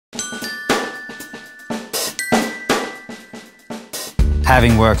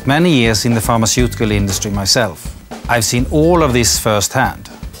Having worked many years in the pharmaceutical industry myself, I've seen all of this firsthand.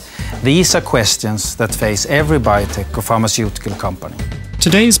 These are questions that face every biotech or pharmaceutical company.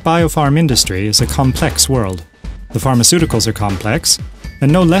 Today's biopharm industry is a complex world. The pharmaceuticals are complex,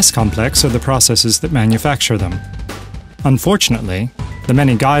 and no less complex are the processes that manufacture them. Unfortunately, the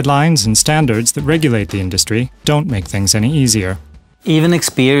many guidelines and standards that regulate the industry don't make things any easier. Even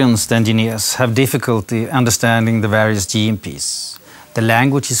experienced engineers have difficulty understanding the various GMPs. The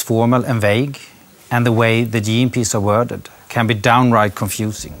language is formal and vague, and the way the GMPs are worded can be downright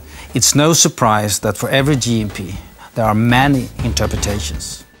confusing. It's no surprise that for every GMP, there are many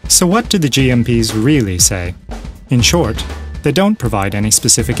interpretations. So what do the GMPs really say? In short, they don't provide any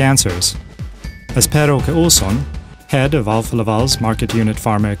specific answers. As Per-Åke Ohlsson, head of Alfa Laval's market unit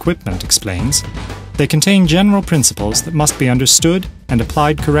Pharma equipment, explains, they contain general principles that must be understood and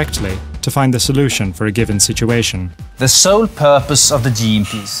applied correctly to find the solution for a given situation. The sole purpose of the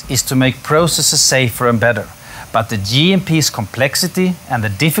GMPs is to make processes safer and better, but the GMP's complexity and the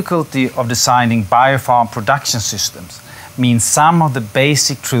difficulty of designing biopharm production systems means some of the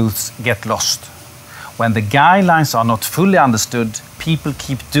basic truths get lost. When the guidelines are not fully understood, people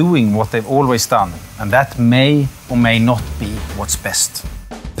keep doing what they've always done, and that may or may not be what's best.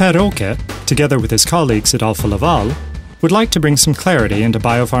 Per-Åke, together with his colleagues at Alfa Laval, would like to bring some clarity into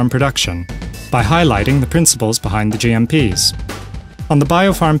biopharm production by highlighting the principles behind the GMPs. On the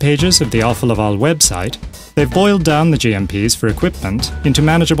biopharm pages of the Alfa Laval website, they've boiled down the GMPs for equipment into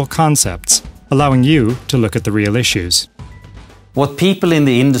manageable concepts, allowing you to look at the real issues. What people in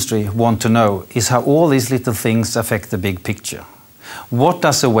the industry want to know is how all these little things affect the big picture. What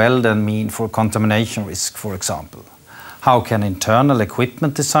does a well then mean for contamination risk, for example? How can internal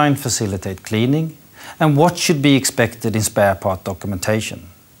equipment design facilitate cleaning? And what should be expected in spare part documentation?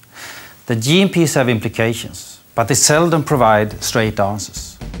 The GMPs have implications, but they seldom provide straight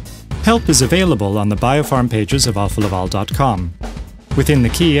answers. Help is available on the biopharm pages of alfalaval.com. Within the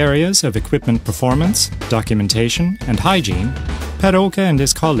key areas of equipment performance, documentation, and hygiene, Per-Åke and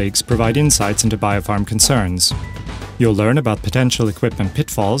his colleagues provide insights into biopharm concerns. You'll learn about potential equipment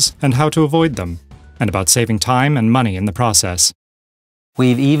pitfalls and how to avoid them, and about saving time and money in the process.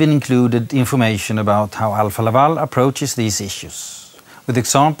 We've even included information about how Alfa Laval approaches these issues, with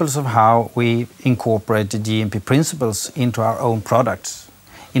examples of how we incorporate the GMP principles into our own products.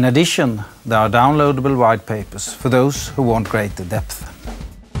 In addition, there are downloadable white papers for those who want greater depth.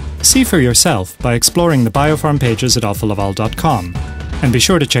 See for yourself by exploring the biopharm pages at alfalaval.com, and be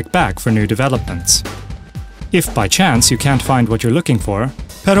sure to check back for new developments. If by chance you can't find what you're looking for,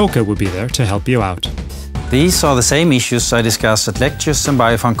 Per-Åke will be there to help you out. These are the same issues I discuss at lectures and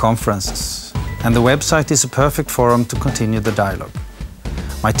biopharm conferences, and the website is a perfect forum to continue the dialogue.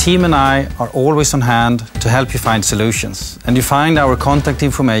 My team and I are always on hand to help you find solutions, and you find our contact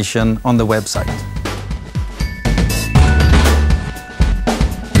information on the website.